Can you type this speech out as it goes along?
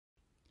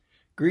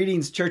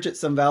Greetings, Church at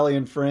Sun Valley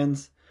and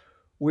friends.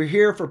 We're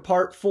here for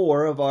part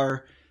 4 of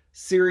our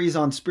series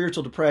on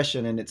spiritual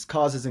depression and its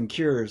causes and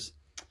cures.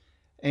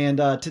 And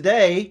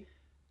today,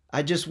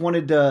 I just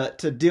wanted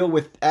to deal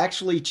with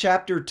actually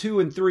chapter 2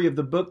 and 3 of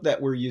the book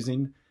that we're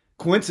using.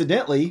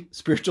 Coincidentally,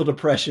 spiritual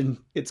depression,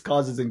 its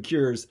causes and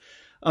cures.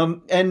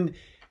 Wanted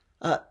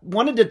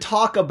to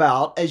talk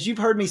about, as you've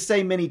heard me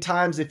say many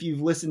times if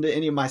you've listened to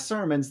any of my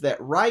sermons, that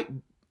right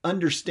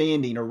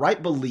understanding or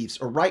right beliefs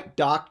or right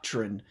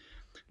doctrine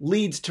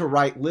leads to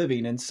right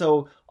living. And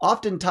so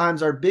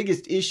oftentimes our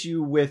biggest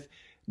issue with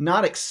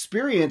not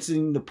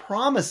experiencing the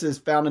promises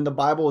found in the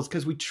Bible is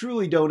because we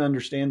truly don't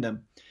understand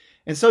them.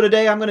 And so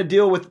today I'm going to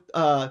deal with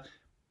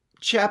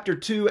chapter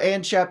 2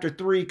 and chapter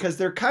 3 because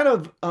they're kind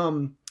of,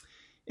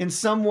 in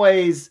some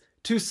ways,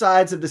 two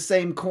sides of the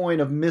same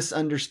coin of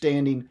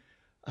misunderstanding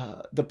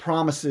the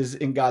promises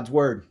in God's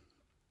Word.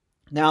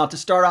 Now, to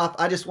start off,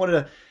 I just wanted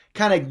to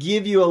kind of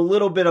give you a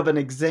little bit of an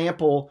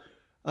example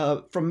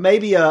from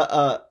maybe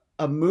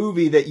a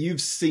movie that you've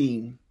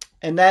seen,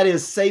 and that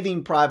is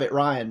Saving Private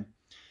Ryan.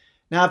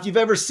 Now, if you've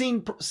ever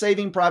seen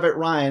Saving Private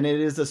Ryan, it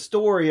is a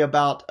story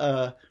about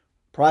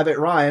Private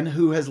Ryan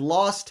who has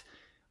lost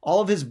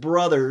all of his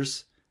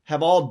brothers,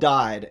 have all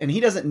died, and he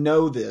doesn't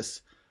know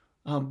this.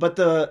 But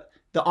the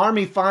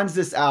Army finds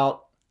this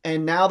out,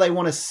 and now they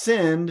want to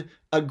send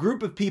a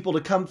group of people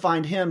to come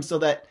find him so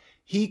that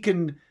he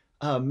can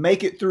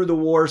make it through the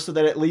war, so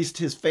that at least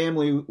his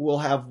family will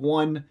have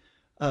one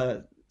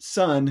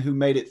son who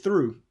made it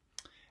through.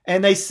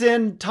 And they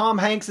send Tom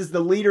Hanks as the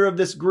leader of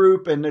this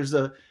group, and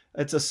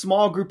it's a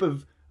small group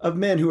of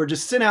men who are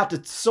just sent out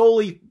to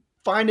solely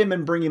find him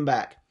and bring him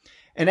back.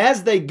 And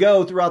as they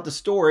go throughout the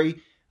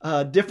story,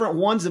 different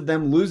ones of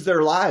them lose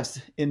their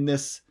lives in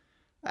this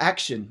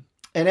action.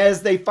 And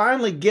as they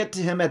finally get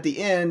to him at the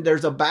end,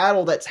 there's a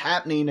battle that's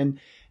happening,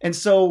 and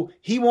so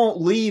he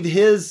won't leave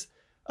his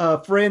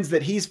friends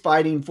that he's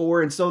fighting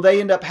for, and so they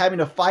end up having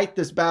to fight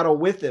this battle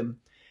with him.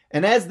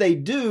 And as they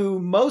do,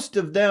 most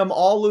of them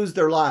all lose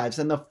their lives.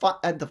 And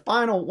at the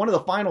final, one of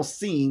the final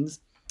scenes,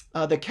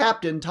 the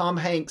captain, Tom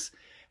Hanks,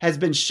 has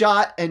been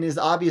shot and is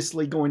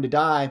obviously going to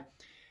die.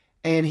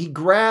 And he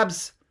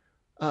grabs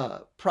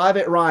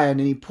Private Ryan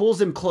and he pulls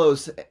him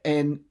close.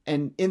 And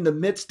in the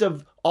midst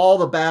of all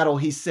the battle,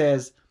 he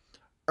says,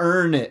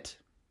 "Earn it,"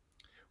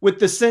 with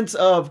the sense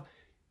of,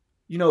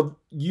 you know,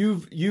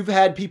 you've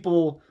had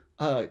people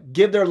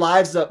give their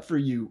lives up for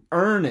you.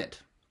 Earn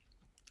it.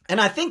 And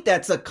I think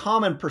that's a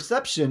common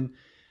perception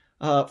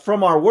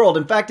from our world.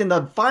 In fact, in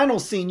the final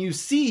scene, you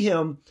see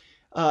him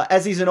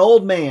as he's an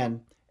old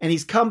man, and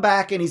he's come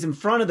back and he's in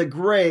front of the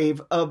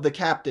grave of the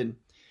captain.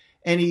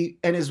 And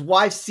his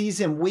wife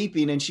sees him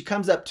weeping, and she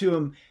comes up to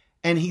him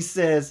and he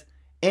says,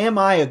 "Am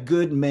I a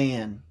good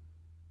man?"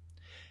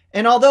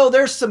 And although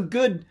there's some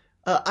good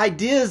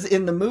ideas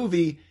in the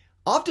movie,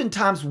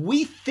 oftentimes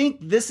we think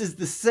this is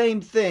the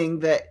same thing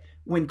that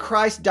when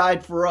Christ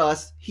died for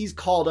us, he's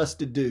called us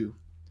to do.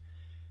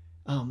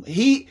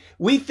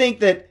 We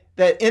think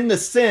that in the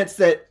sense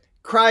that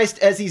Christ,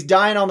 as he's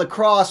dying on the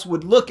cross,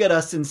 would look at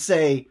us and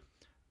say,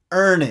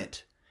 "Earn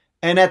it."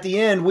 And at the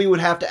end, we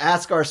would have to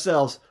ask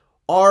ourselves,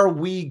 are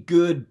we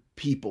good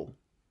people?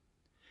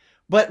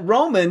 But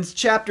Romans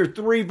chapter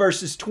 3,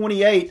 verses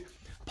 28,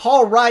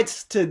 Paul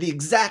writes to the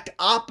exact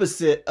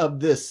opposite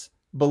of this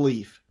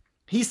belief.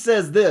 He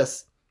says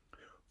this,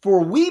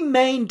 "For we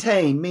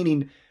maintain,"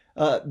 meaning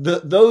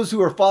those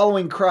who are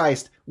following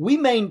Christ, "we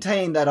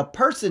maintain that a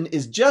person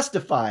is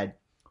justified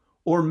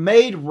or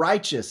made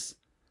righteous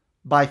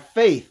by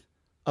faith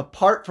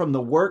apart from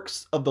the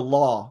works of the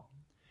law."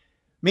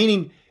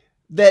 Meaning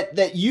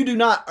that you do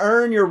not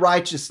earn your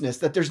righteousness,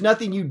 that there's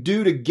nothing you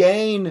do to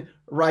gain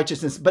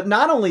righteousness. But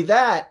not only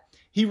that,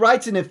 he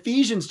writes in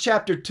Ephesians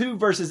chapter 2,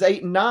 verses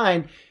 8 and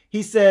 9,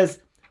 he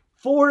says,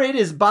 "For it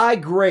is by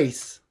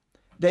grace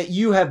that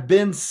you have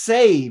been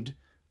saved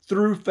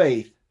through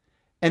faith.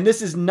 And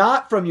this is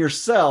not from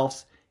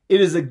yourselves.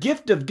 It is a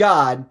gift of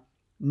God,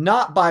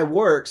 not by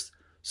works,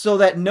 so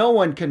that no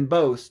one can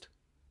boast."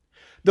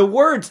 The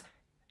words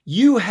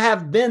 "you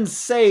have been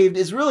saved"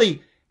 is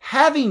really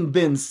having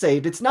been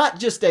saved. It's not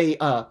just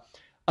a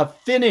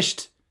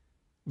finished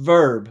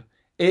verb.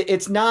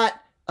 It's not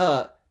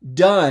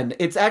done.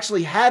 It's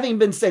actually having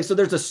been saved. So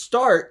there's a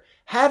start,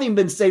 having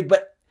been saved,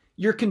 but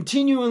you're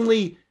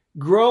continually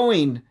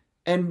growing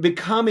and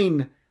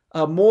becoming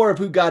more of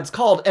who God's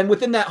called. And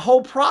within that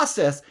whole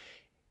process,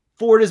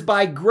 for it is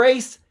by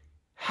grace,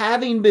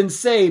 having been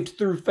saved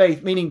through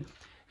faith, meaning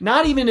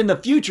not even in the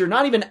future,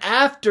 not even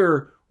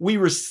after we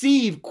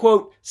receive,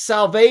 quote,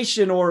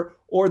 salvation or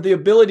the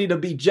ability to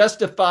be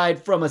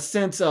justified from a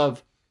sense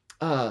of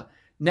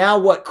now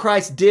what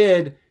Christ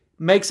did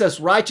makes us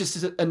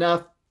righteous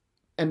enough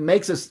and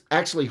makes us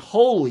actually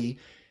holy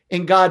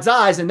in God's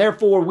eyes, and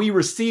therefore we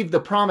receive the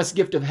promised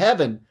gift of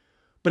heaven.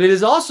 But it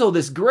is also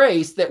this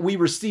grace that we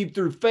receive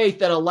through faith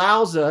that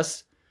allows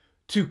us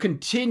to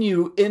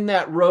continue in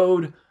that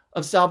road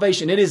of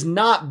salvation. It is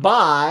not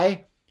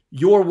by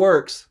your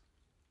works.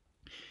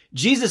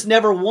 Jesus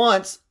never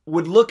once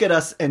would look at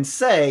us and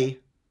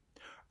say,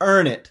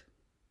 "Earn it."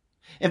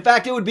 In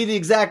fact, it would be the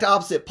exact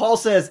opposite. Paul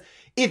says,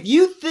 if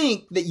you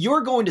think that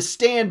you're going to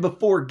stand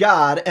before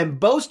God and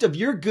boast of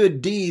your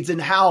good deeds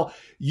and how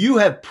you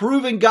have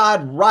proven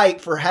God right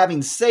for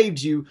having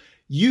saved you,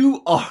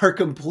 you are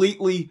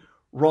completely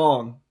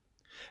wrong.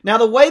 Now,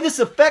 the way this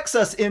affects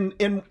us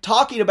in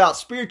talking about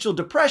spiritual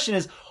depression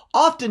is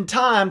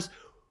oftentimes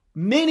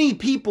many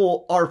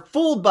people are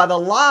fooled by the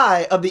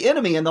lie of the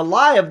enemy and the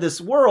lie of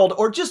this world,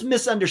 or just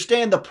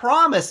misunderstand the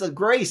promise of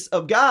grace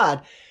of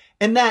God,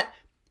 and that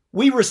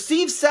we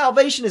receive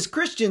salvation as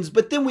Christians,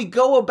 but then we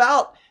go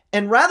about,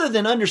 and rather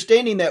than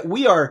understanding that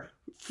we are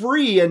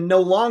free and no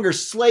longer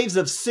slaves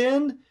of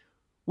sin,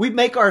 we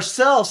make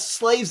ourselves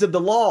slaves of the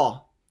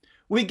law.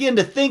 We begin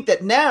to think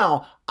that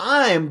now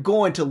I am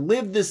going to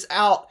live this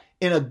out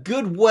in a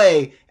good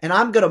way, and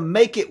I'm going to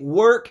make it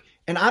work,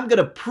 and I'm going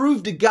to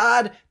prove to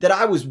God that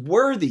I was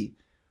worthy.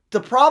 The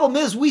problem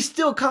is we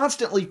still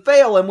constantly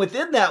fail, and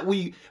within that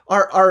we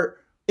are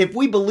if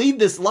we believe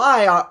this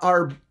lie,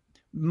 our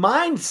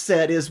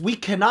mindset is we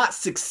cannot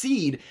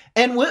succeed,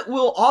 and it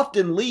will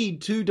often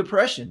lead to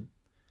depression.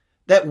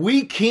 That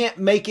we can't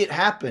make it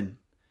happen.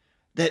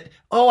 That,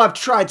 oh, I've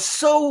tried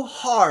so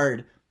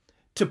hard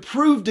to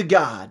prove to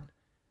God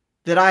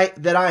that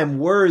I am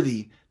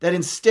worthy, that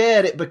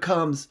instead it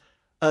becomes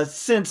a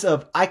sense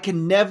of I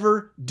can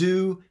never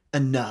do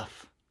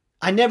enough.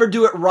 I never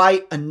do it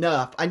right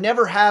enough. I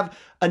never have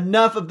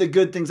enough of the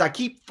good things. I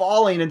keep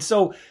falling. And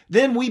so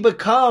then we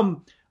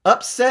become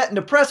upset and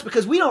depressed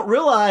because we don't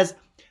realize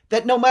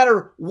that no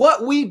matter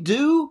what we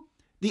do,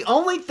 the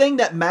only thing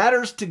that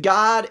matters to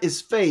God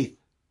is faith.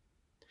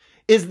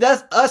 Is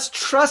that us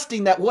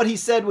trusting that what he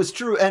said was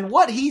true. And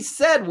what he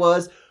said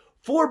was,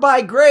 for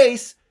by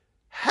grace,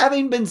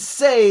 having been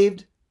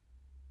saved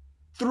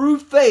through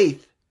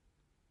faith,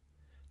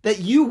 that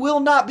you will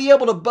not be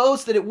able to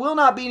boast, that it will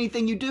not be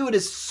anything you do. It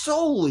is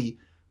solely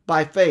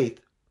by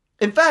faith.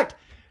 In fact,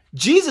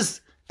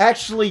 Jesus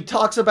actually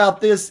talks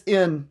about this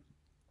in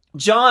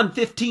John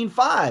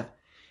 15:5.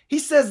 He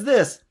says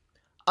this,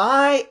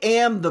 I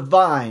am the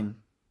vine,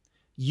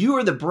 you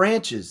are the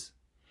branches.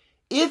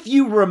 If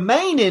you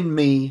remain in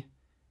me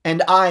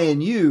and I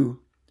in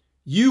you,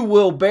 you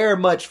will bear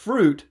much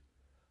fruit.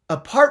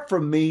 Apart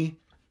from me,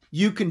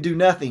 you can do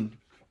nothing.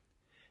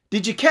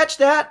 Did you catch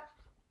that?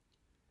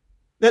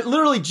 That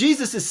literally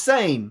Jesus is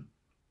saying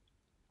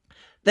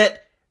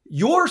that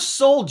your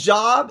sole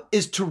job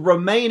is to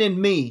remain in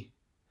me.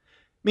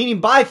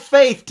 Meaning by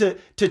faith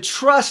to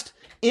trust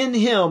in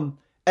him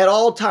at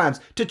all times.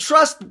 To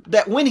trust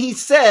that when he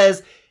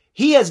says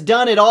he has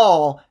done it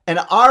all, and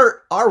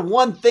our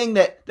one thing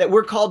that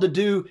we're called to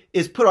do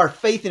is put our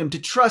faith in him, to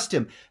trust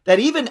him. That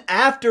even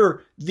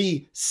after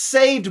the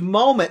saved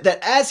moment, that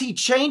as he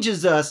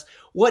changes us,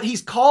 what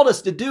he's called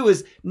us to do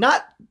is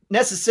not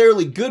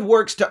necessarily good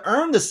works to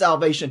earn the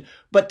salvation,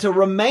 but to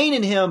remain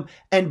in him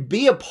and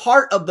be a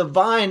part of the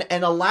vine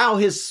and allow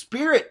his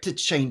spirit to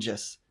change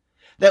us.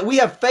 That we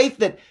have faith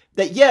that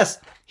yes,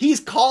 he's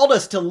called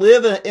us to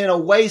live in a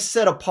way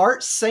set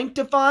apart,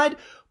 sanctified,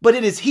 but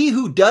it is he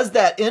who does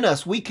that in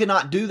us. We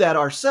cannot do that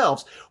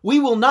ourselves. We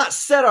will not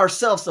set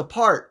ourselves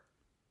apart.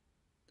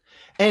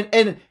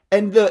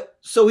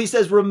 So he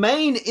says,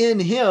 remain in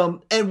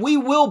him and we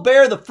will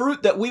bear the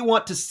fruit that we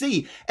want to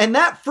see. And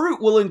that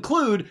fruit will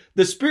include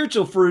the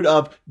spiritual fruit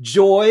of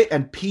joy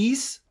and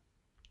peace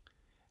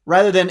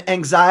rather than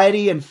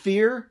anxiety and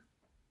fear,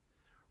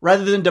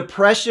 rather than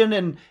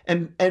depression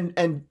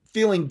and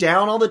feeling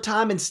down all the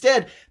time.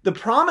 Instead, the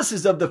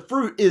promises of the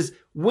fruit is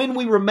when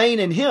we remain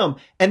in him.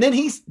 And then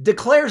he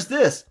declares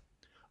this,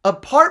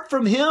 apart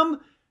from him,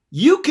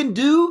 you can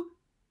do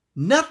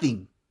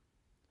nothing.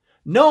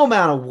 No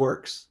amount of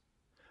works,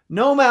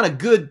 no amount of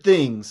good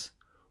things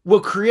will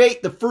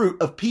create the fruit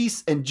of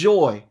peace and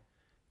joy.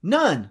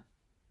 None.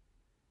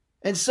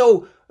 And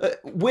so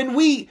when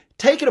we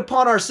take it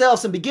upon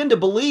ourselves and begin to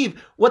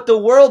believe what the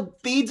world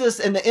feeds us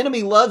and the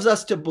enemy loves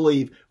us to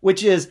believe,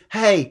 which is,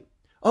 hey,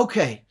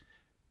 okay,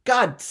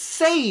 God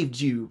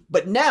saved you,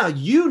 but now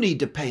you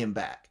need to pay him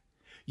back.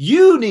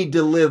 You need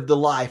to live the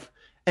life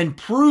and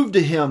prove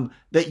to him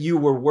that you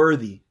were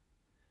worthy.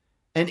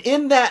 And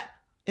in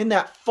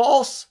that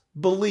false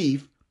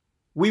belief,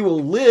 we will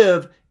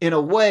live in a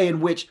way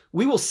in which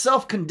we will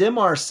self-condemn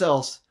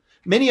ourselves.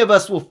 Many of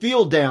us will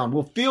feel down,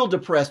 will feel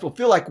depressed, will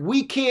feel like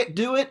we can't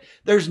do it.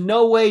 There's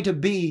no way to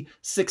be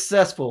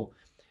successful.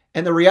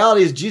 And the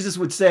reality is Jesus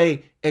would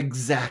say,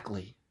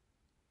 exactly.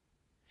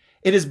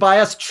 It is by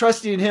us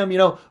trusting in him. You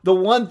know, the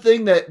one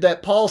thing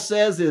that Paul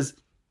says is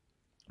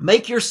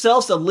make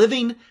yourselves a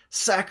living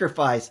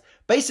sacrifice.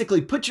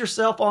 Basically, put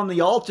yourself on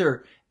the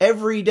altar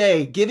every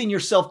day, giving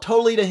yourself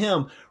totally to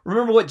him.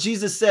 Remember what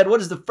Jesus said.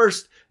 What is the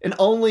first and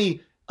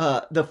only,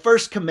 the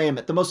first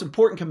commandment, the most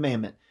important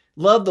commandment?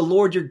 Love the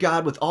Lord your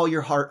God with all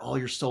your heart, all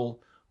your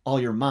soul, all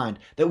your mind.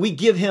 That we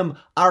give him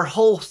our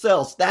whole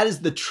selves. That is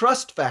the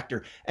trust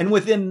factor. And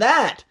within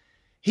that,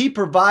 he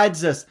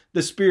provides us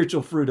the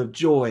spiritual fruit of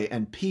joy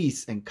and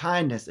peace and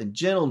kindness and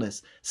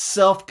gentleness,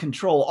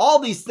 self-control. All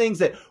these things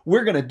that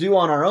we're going to do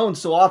on our own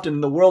so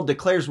often the world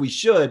declares we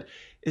should,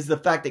 is the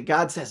fact that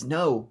God says,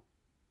 no,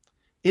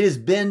 It has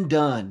been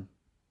done,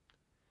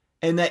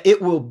 and that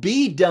it will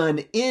be done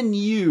in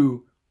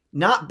you,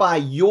 not by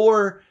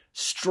your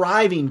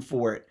striving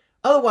for it.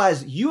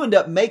 Otherwise, you end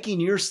up making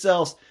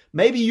yourselves,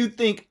 maybe you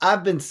think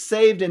I've been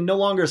saved and no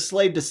longer a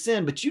slave to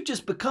sin, but you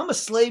just become a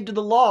slave to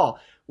the law,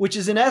 which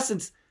is in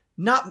essence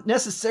not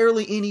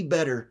necessarily any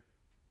better.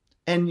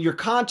 And your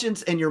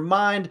conscience and your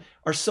mind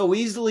are so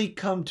easily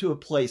come to a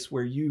place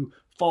where you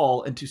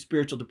fall into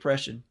spiritual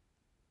depression.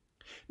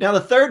 Now, the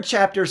third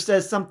chapter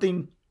says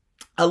something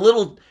a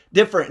little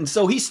different. And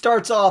so he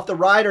starts off, the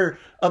writer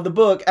of the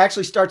book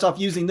actually starts off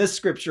using this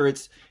scripture.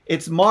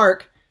 It's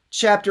Mark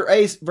chapter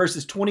 8,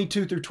 verses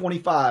 22 through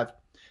 25.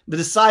 The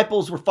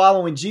disciples were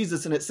following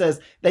Jesus, and it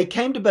says, they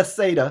came to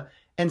Bethsaida,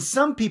 and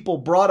some people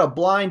brought a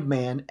blind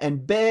man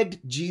and begged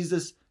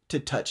Jesus to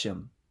touch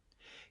him.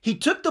 He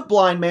took the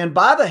blind man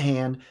by the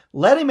hand,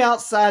 led him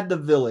outside the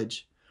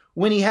village.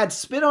 When he had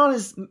spit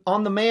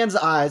on the man's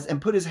eyes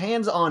and put his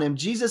hands on him,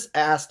 Jesus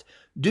asked,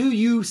 do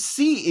you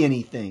see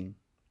anything?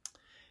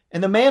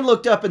 And the man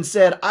looked up and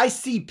said, I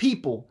see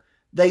people.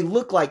 They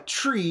look like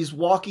trees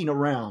walking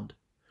around.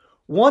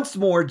 Once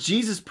more,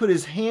 Jesus put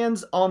his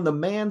hands on the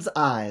man's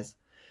eyes.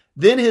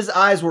 Then his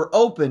eyes were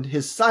opened,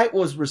 his sight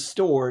was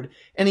restored,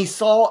 and he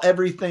saw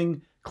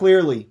everything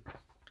clearly.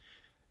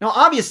 Now,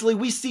 obviously,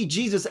 we see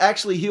Jesus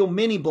actually heal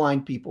many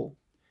blind people.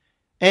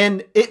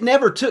 And it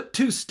never took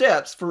 2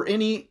 steps for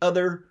any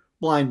other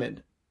blind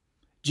man.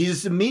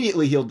 Jesus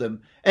immediately healed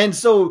them. And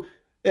so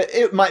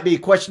it might be a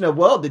question of,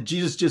 well, did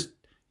Jesus just,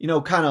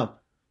 kind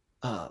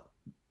of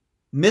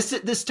miss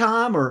it this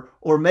time?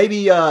 Or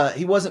maybe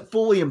he wasn't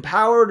fully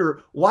empowered?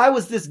 Or why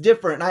was this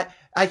different?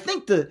 I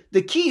think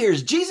the key here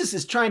is Jesus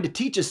is trying to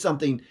teach us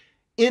something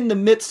in the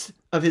midst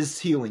of his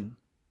healing.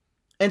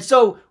 And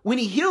so when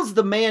he heals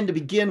the man to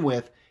begin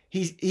with,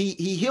 he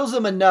heals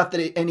him enough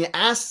and he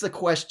asks the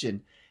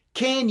question,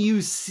 can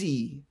you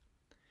see?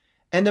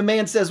 And the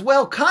man says,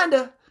 well,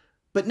 kinda,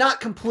 but not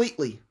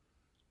completely.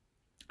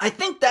 I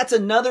think that's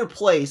another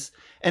place,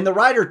 and the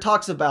writer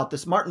talks about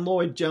this, Martin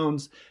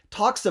Lloyd-Jones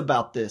talks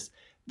about this,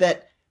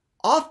 that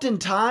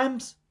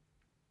oftentimes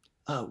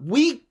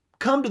we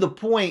come to the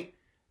point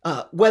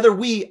whether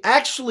we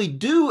actually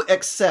do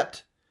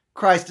accept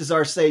Christ as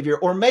our Savior,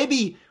 or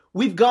maybe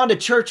we've gone to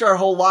church our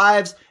whole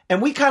lives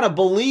and we kind of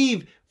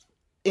believe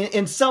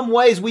in some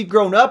ways we've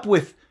grown up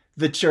with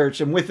the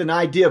church and with an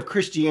idea of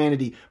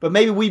Christianity, but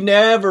maybe we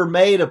never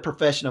made a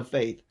profession of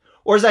faith.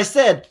 Or as I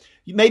said,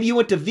 maybe you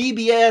went to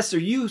VBS or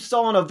you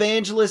saw an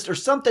evangelist or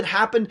something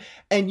happened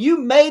and you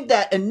made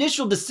that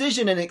initial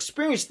decision and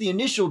experienced the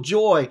initial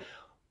joy,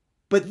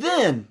 but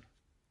then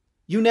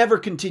you never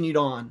continued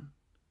on.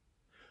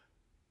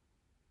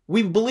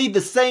 We believe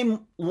the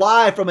same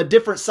lie from a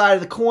different side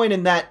of the coin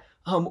in that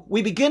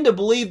we begin to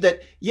believe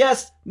that,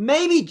 yes,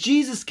 maybe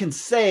Jesus can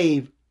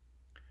save,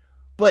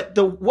 but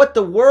what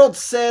the world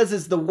says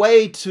is the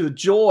way to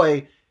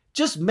joy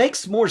just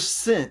makes more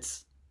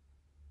sense.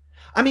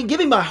 I mean,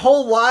 giving my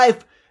whole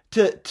life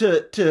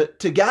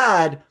to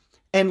God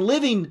and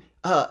living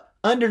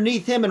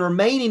underneath him and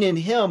remaining in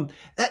him,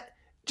 that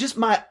just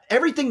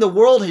everything the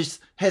world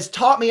has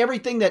taught me,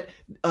 everything that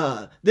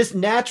this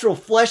natural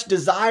flesh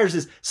desires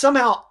is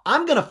somehow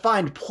I'm going to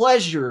find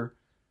pleasure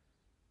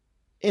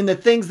in the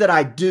things that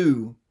I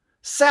do,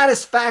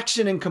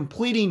 satisfaction in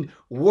completing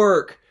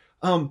work,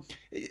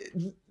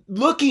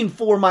 looking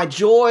for my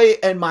joy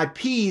and my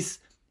peace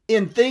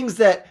in things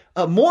that,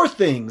 more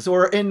things,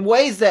 or in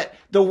ways that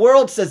the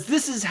world says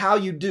this is how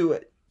you do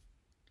it.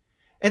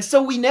 And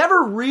so we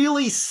never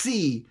really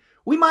see,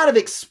 we might have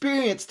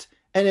experienced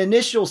an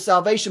initial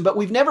salvation, but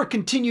we've never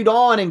continued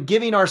on in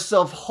giving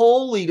ourselves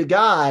wholly to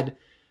God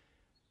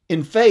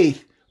in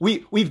faith.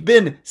 We've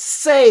been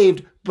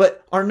saved,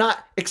 but are not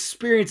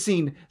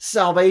experiencing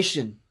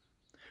salvation.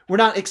 We're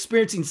not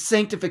experiencing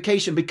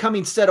sanctification,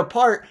 becoming set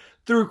apart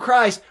through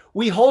Christ.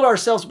 We hold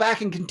ourselves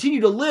back and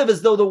continue to live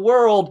as though the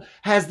world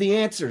has the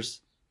answers.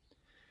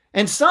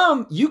 And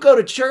some, you go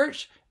to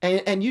church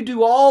and you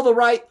do all the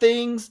right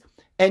things,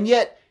 and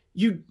yet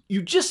you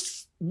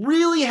just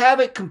really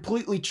haven't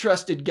completely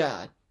trusted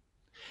God.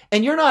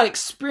 And you're not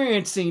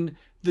experiencing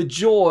the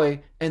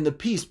joy and the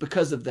peace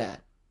because of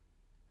that.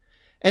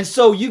 And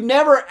so you've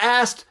never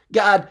asked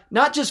God,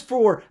 not just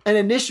for an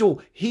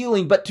initial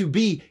healing, but to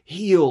be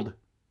healed,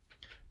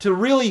 to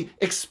really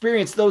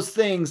experience those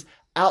things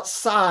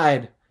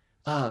outside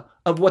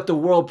of what the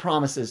world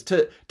promises,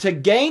 to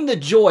gain the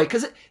joy.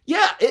 Because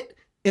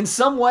in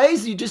some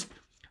ways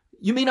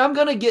you mean I'm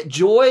going to get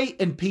joy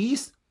and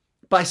peace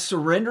by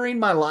surrendering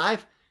my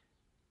life?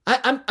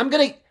 I'm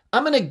going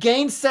to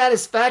gain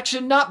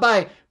satisfaction not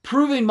by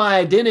proving my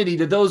identity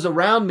to those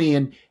around me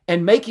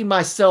and making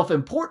myself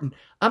important.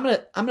 I'm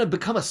going to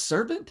become a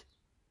servant.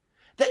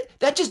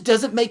 That just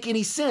doesn't make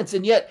any sense.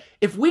 And yet,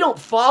 if we don't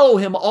follow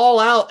him all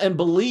out and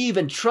believe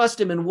and trust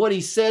him in what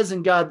he says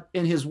in God,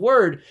 in his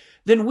word,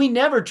 then we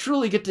never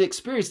truly get to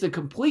experience the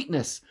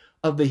completeness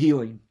of the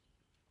healing.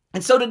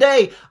 And so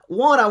today,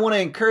 I want to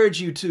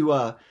encourage you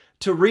to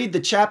read the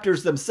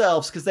chapters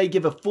themselves because they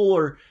give a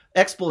fuller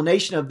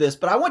explanation of this.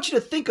 But I want you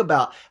to think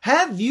about,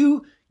 have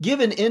you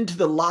given into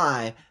the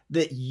lie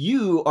that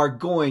you are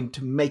going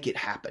to make it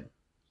happen.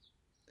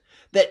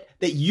 That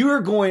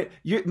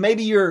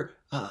maybe you're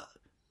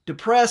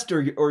depressed,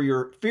 or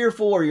you're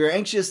fearful, or you're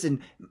anxious,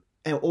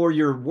 or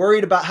you're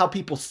worried about how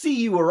people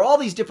see you, or all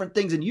these different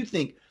things, and you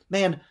think,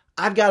 man,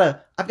 I've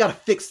got to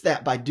fix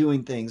that by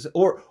doing things.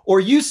 Or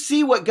you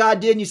see what God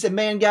did and you say,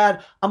 man,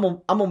 God,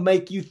 I'm gonna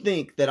make you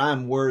think that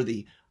I'm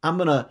worthy. I'm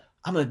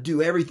gonna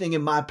do everything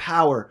in my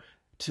power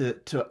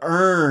to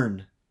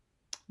earn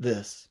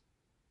this.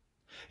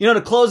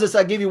 To close this,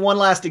 I'll give you one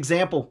last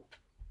example.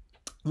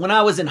 When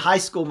I was in high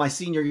school, my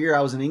senior year,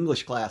 I was in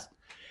English class,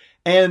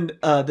 and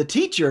the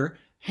teacher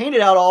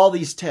handed out all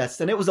these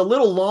tests, and it was a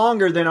little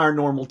longer than our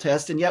normal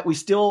test, and yet we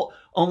still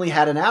only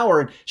had an hour.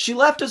 And she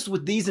left us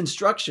with these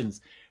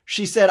instructions.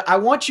 She said, I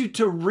want you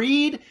to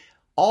read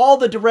all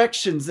the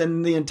directions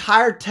and the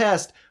entire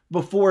test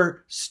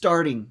before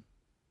starting.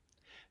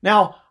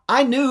 Now,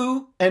 I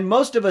knew, and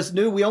most of us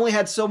knew, we only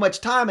had so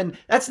much time, and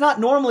that's not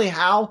normally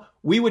how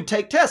we would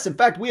take tests. In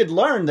fact, we had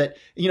learned that,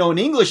 an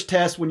English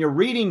test, when you're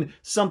reading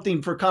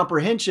something for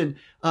comprehension,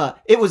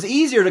 it was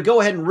easier to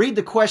go ahead and read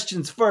the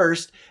questions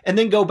first and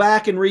then go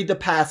back and read the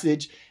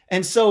passage.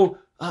 And so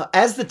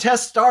as the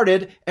test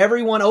started,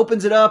 everyone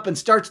opens it up and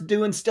starts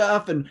doing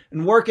stuff and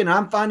working.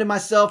 I'm finding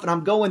myself, and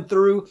I'm going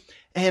through,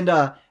 and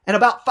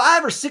about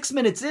 5 or 6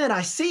 minutes in,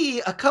 I see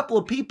a couple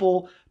of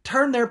people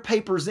turn their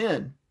papers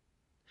in.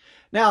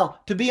 Now,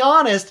 to be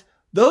honest,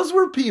 those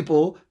were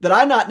people that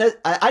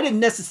I didn't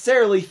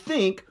necessarily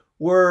think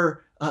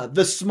were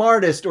the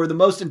smartest or the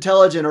most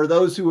intelligent, or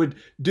those who would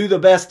do the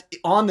best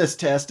on this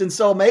test. And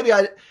so maybe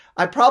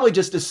I probably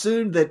just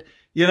assumed that,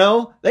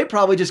 they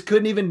probably just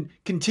couldn't even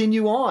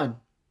continue on.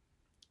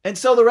 And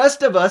so the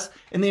rest of us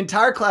in the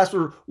entire class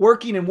were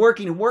working and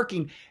working and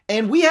working,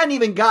 and we hadn't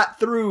even got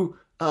through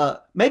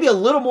maybe a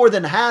little more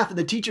than half, and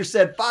the teacher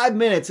said 5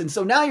 minutes. And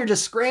so now you're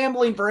just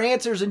scrambling for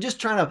answers and just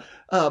trying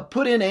to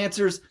put in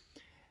answers.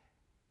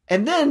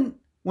 And then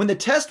when the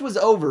test was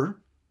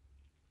over,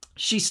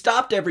 she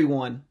stopped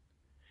everyone.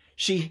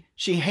 She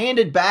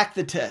handed back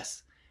the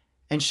test,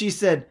 and she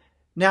said,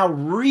 now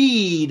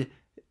read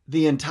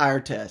the entire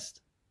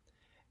test.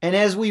 And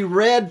as we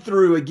read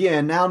through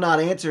again, now not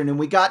answering, and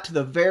we got to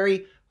the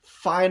very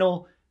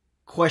final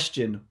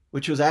question,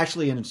 which was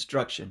actually an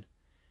instruction.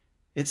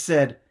 It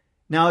said,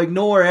 now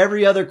ignore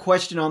every other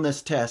question on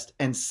this test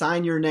and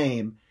sign your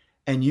name,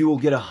 and you will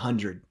get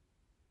 100.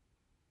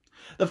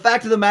 The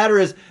fact of the matter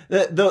is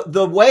that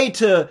the way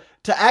to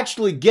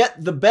actually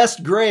get the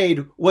best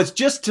grade was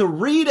just to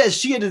read as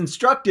she had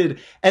instructed,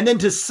 and then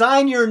to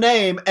sign your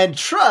name and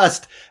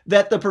trust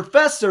that the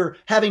professor,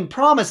 having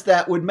promised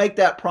that, would make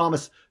that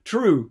promise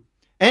true.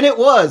 And it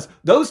was.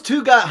 Those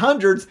two got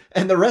hundreds,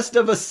 and the rest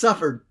of us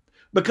suffered,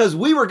 because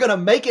we were going to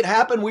make it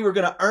happen. We were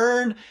going to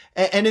earn.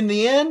 And in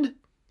the end,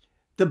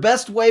 the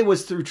best way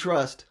was through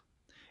trust.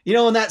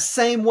 In that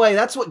same way,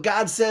 that's what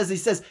God says. He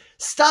says,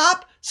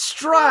 stop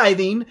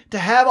striving to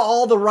have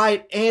all the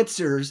right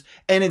answers,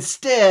 and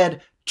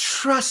instead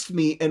trust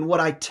me, and what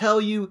I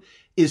tell you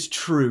is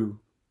true.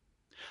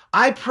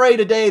 I pray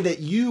today that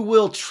you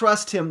will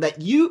trust him, that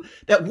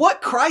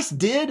what Christ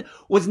did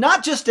was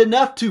not just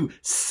enough to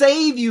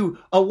save you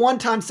a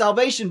one-time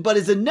salvation, but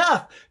is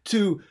enough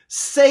to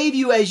save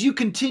you as you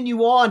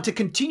continue on, to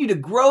continue to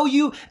grow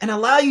you and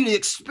allow you to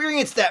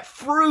experience that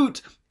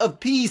fruit of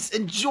peace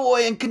and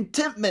joy and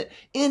contentment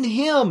in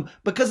him,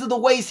 because of the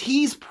ways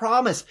he's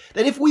promised.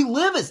 That if we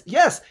live as,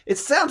 yes, it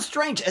sounds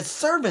strange, as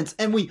servants,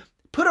 and we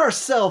put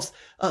ourselves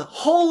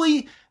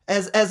wholly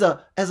as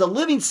a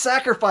living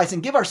sacrifice,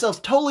 and give ourselves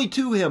totally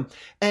to him,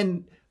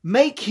 and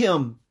make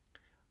him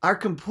our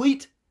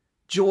complete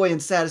joy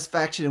and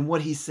satisfaction in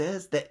what he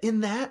says, that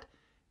in that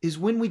is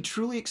when we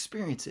truly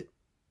experience it.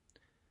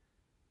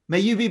 May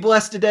you be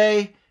blessed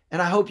today,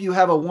 and I hope you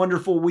have a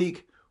wonderful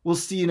week. We'll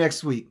see you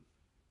next week.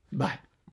 Bye.